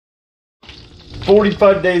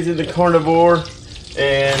45 days into carnivore,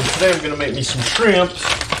 and today I'm gonna make me some shrimps.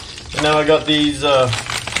 And now I got these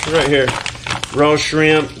right here, raw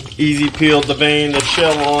shrimp, easy peeled, the vein, the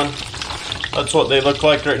shell on. That's what they look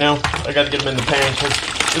like right now. I gotta get them in the pan because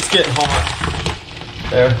it's getting hot.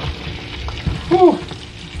 There. Whew.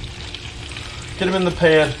 Get them in the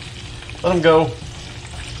pan. Let them go.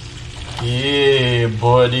 Yeah,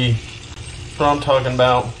 buddy. That's what I'm talking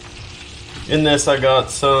about. In this, I got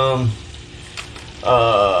some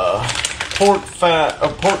pork fat,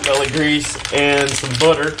 pork belly grease, and some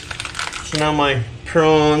butter. So now my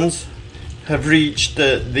prawns have reached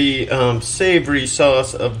the savory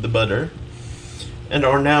sauce of the butter and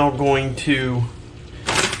are now going to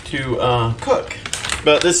cook.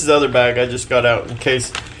 But this is the other bag I just got out in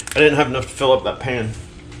case I didn't have enough to fill up that pan.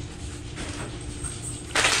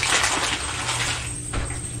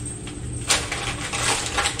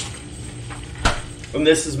 And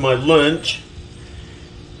this is my lunch.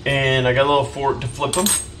 And I got a little fork to flip them.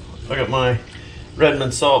 I got my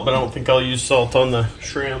Redmond salt, but I don't think I'll use salt on the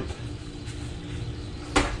shrimp.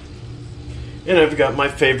 And I've got my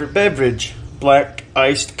favorite beverage, black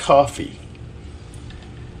iced coffee.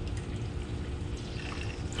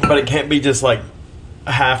 But it can't be just like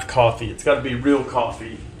a half coffee. It's got to be real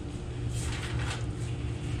coffee.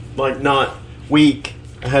 Like not weak.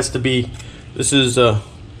 It has to be, this is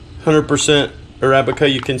 100%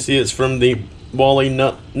 Arabica. You can see it's from the Wally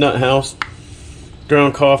Nut House.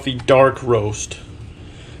 Ground coffee, dark roast.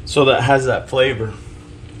 So that has that flavor.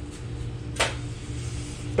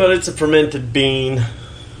 But it's a fermented bean.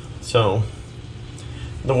 So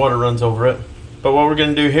the water runs over it. But what we're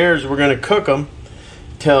going to do here is we're going to cook them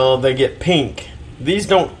till they get pink. These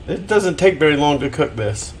don't, it doesn't take very long to cook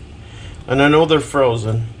this. And I know they're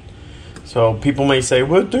frozen. So people may say,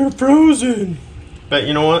 what, they're frozen? But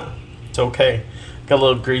you know what? It's okay. Got a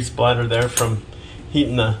little grease splatter there from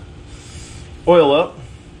heating the oil up.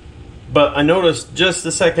 But I noticed just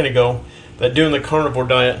a second ago that doing the carnivore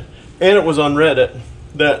diet, and it was on Reddit,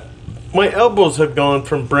 that my elbows have gone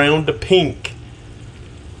from brown to pink.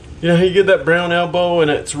 You know how you get that brown elbow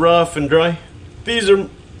and it's rough and dry? These are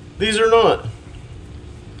not.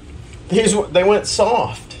 They went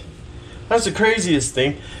soft. That's the craziest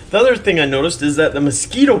thing. The other thing I noticed is that the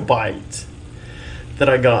mosquito bites that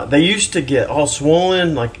I got, they used to get all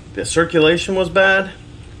swollen, like the circulation was bad.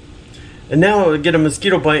 And now I would get a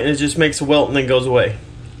mosquito bite and it just makes a welt and then goes away.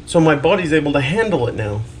 So my body's able to handle it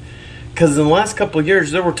now. Because in the last couple of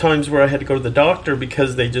years, there were times where I had to go to the doctor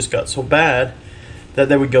because they just got so bad that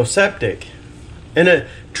they would go septic. And a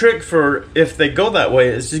trick for if they go that way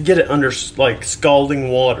is to get it under like scalding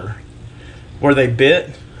water. Where they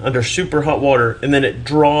bit under super hot water and then it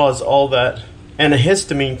draws all that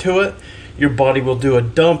antihistamine to it. Your body will do a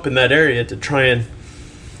dump in that area to try and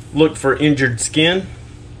look for injured skin.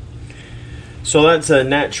 So that's a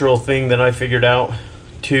natural thing that I figured out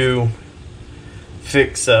to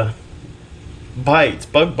fix bites,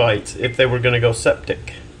 bug bites, if they were going to go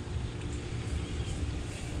septic.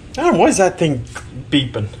 I don't know, why is that thing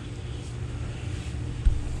beeping?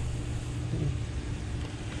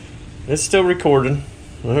 It's still recording.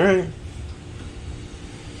 All right.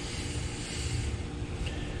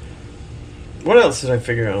 What else did I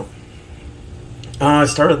figure out? I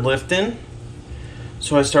started lifting.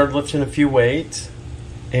 So I started lifting a few weights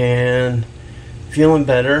and feeling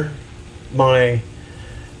better. My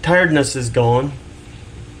tiredness is gone.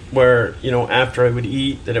 Where, you know, after I would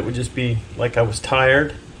eat, that it would just be like I was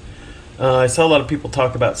tired. I saw a lot of people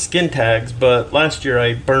talk about skin tags, but last year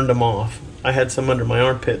I burned them off. I had some under my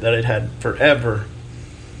armpit that I'd had forever.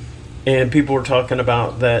 And people were talking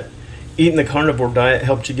about that eating the carnivore diet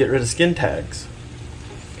helped you get rid of skin tags.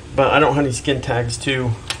 But I don't have any skin tags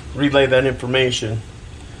to relay that information.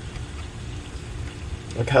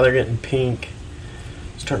 Look how they're getting pink.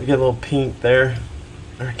 Starting to get a little pink there.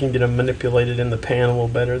 I can get them manipulated in the pan a little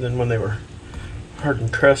better than when they were hard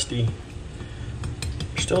and crusty.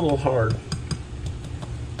 They're still a little hard.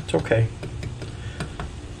 It's okay.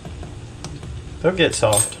 They'll get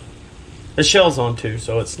soft. The shell's on too,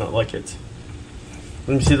 so it's not like it's...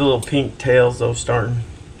 Let me see the little pink tails though starting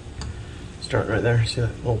right there. See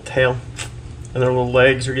that little tail? And their little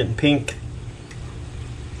legs are getting pink.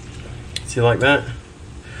 See like that?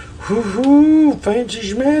 Whoo-hoo! Fancy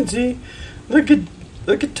schmancy! Look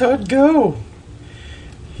at Todd go!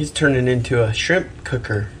 He's turning into a shrimp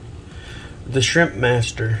cooker. The shrimp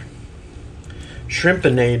master.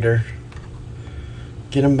 Shrimpinator.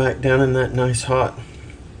 Get him back down in that nice hot,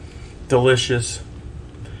 delicious,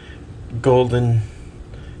 golden,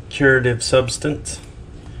 curative substance.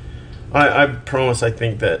 I promise I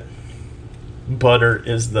think that butter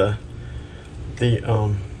is the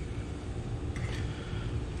the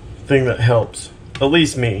thing that helps. At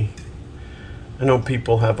least me. I know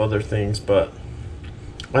people have other things, but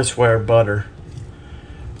I swear butter.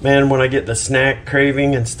 Man, when I get the snack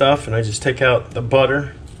craving and stuff and I just take out the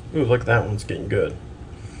butter. Ooh, look, that one's getting good.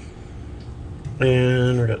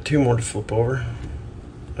 And we got 2 more to flip over.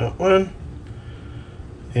 That one.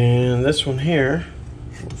 And this one here.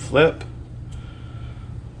 We'll flip.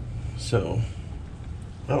 So,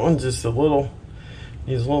 that one's just a little,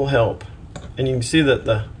 needs a little help. And you can see that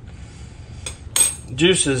the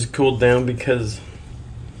juices cooled down because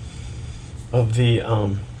of the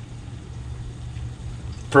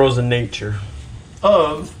frozen nature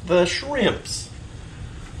of the shrimps.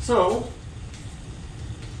 So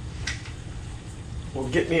we'll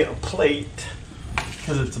get me a plate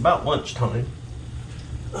because it's about lunchtime.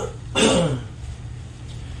 And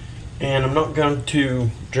I'm not going to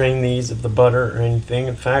drain these of the butter or anything.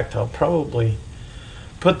 In fact, I'll probably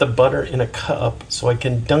put the butter in a cup so I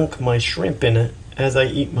can dunk my shrimp in it as I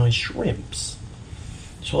eat my shrimps.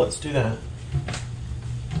 So let's do that.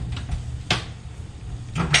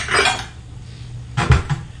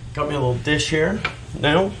 Got me a little dish here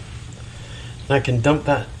now. And I can dump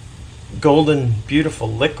that golden,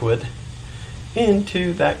 beautiful liquid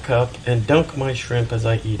into that cup and dunk my shrimp as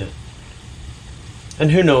I eat it.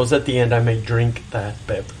 And who knows, at the end I may drink that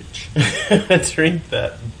beverage. Drink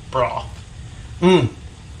that broth.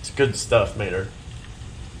 It's good stuff, Mater.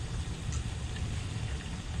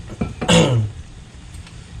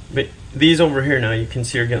 But these over here now, you can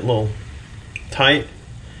see are getting a little tight.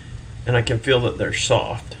 And I can feel that they're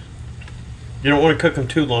soft. You don't want to cook them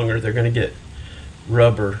too long or they're going to get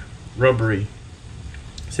rubbery.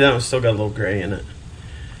 See, that one's still got a little gray in it.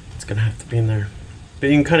 It's going to have to be in there. But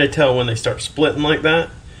you can kind of tell when they start splitting like that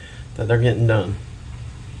they're getting done.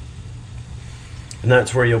 And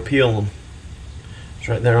that's where you'll peel them. It's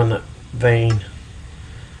right there on that vein.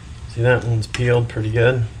 See, that one's peeled pretty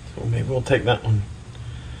good. So maybe we'll take that one.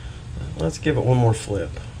 Let's give it one more flip.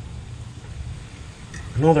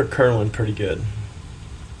 I know they're curling pretty good.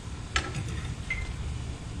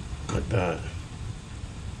 Like that.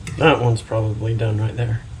 That one's probably done right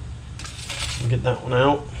there. I'll get that one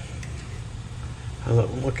out. How's that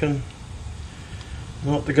one looking?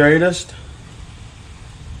 Not the greatest.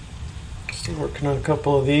 Still working on a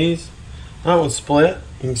couple of these. That one's split.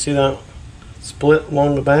 You can see that split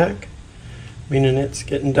along the back, meaning it's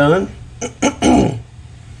getting done.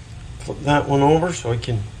 Flip that one over so I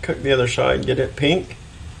can cook the other side and get it pink.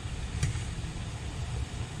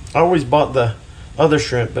 I always bought the other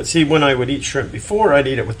shrimp, but see, when I would eat shrimp before, I'd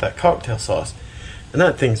eat it with that cocktail sauce. And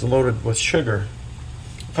that thing's loaded with sugar.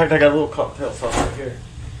 In fact, I got a little cocktail sauce right here.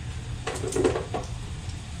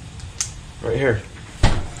 Right here.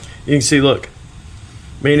 You can see, look.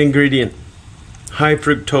 Main ingredient. High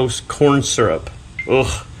fructose corn syrup.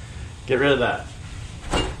 Ugh. Get rid of that.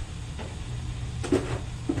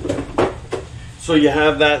 So you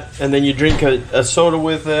have that, and then you drink a soda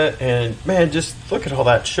with it, and man, just look at all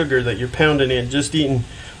that sugar that you're pounding in, just eating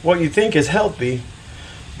what you think is healthy,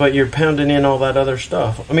 but you're pounding in all that other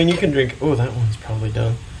stuff. I mean, you can drink, oh, that one's probably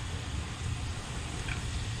done.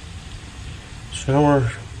 So now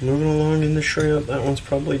we're moving along in the shrimp. That one's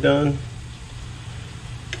probably done.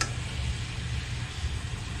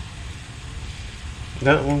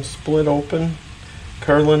 That one's split open,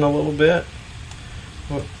 curling a little bit.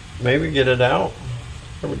 Well, maybe get it out.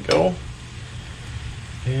 There we go.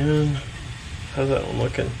 And how's that one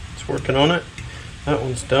looking? It's working on it. That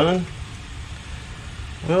one's done.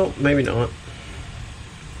 Well, maybe not.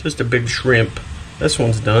 Just a big shrimp. This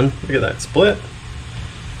one's done. Look at that split.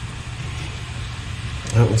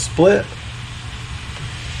 That one's split.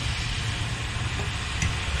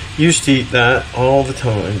 Used to eat that all the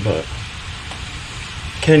time, but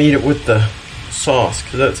can't eat it with the sauce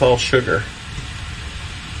because that's all sugar.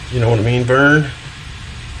 You know what I mean, Vern?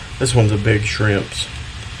 This one's a big shrimps.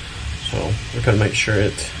 So we gotta make sure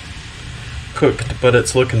it's cooked, but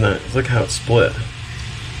it's looking that, look how it's split.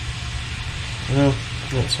 Well,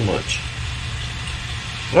 not so much.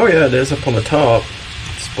 Oh yeah, it is up on the top.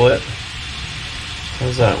 Split.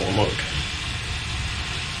 How's that one look?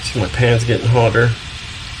 See, my pan's getting hotter.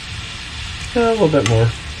 Yeah, a little bit more.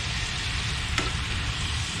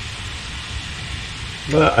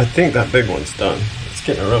 But I think that big one's done. It's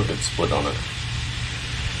getting a real good split on it.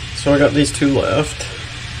 So I got these two left.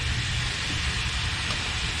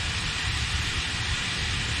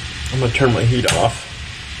 I'm gonna turn my heat off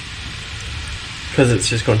because it's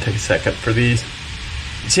just gonna take a second for these.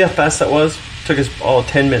 You see how fast that was? It took us all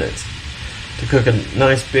 10 minutes to cook a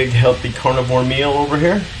nice big healthy carnivore meal over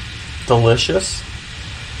here. Delicious.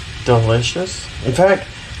 delicious. In fact,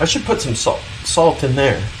 I should put some salt in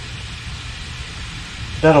there.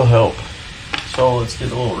 That'll help. So let's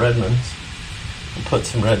get a little Redmonds. I'll put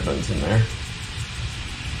some Redmonds in there.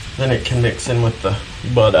 Then it can mix in with the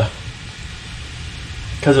butter.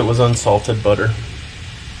 Because it was unsalted butter.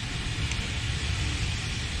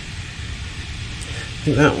 I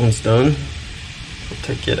think that one's done. We'll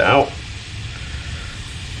take it out.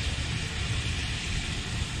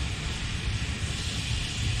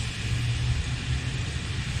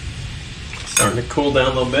 Starting to cool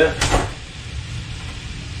down a little bit.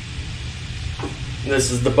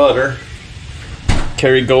 This is the butter.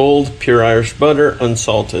 Kerrygold, pure Irish butter,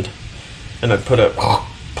 unsalted. And I put it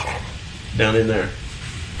down in there.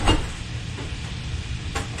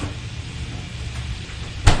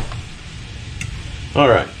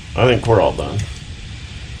 Alright, I think we're all done.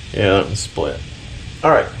 Yeah, that was split.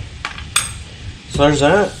 Alright. So there's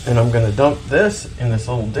that, and I'm going to dump this in this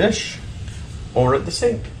little dish over at the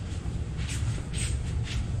sink.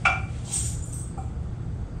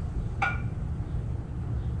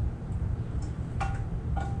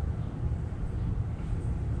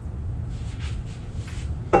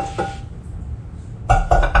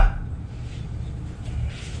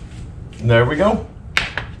 There we go.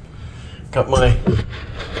 Got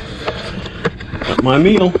my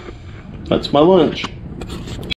meal. That's my lunch.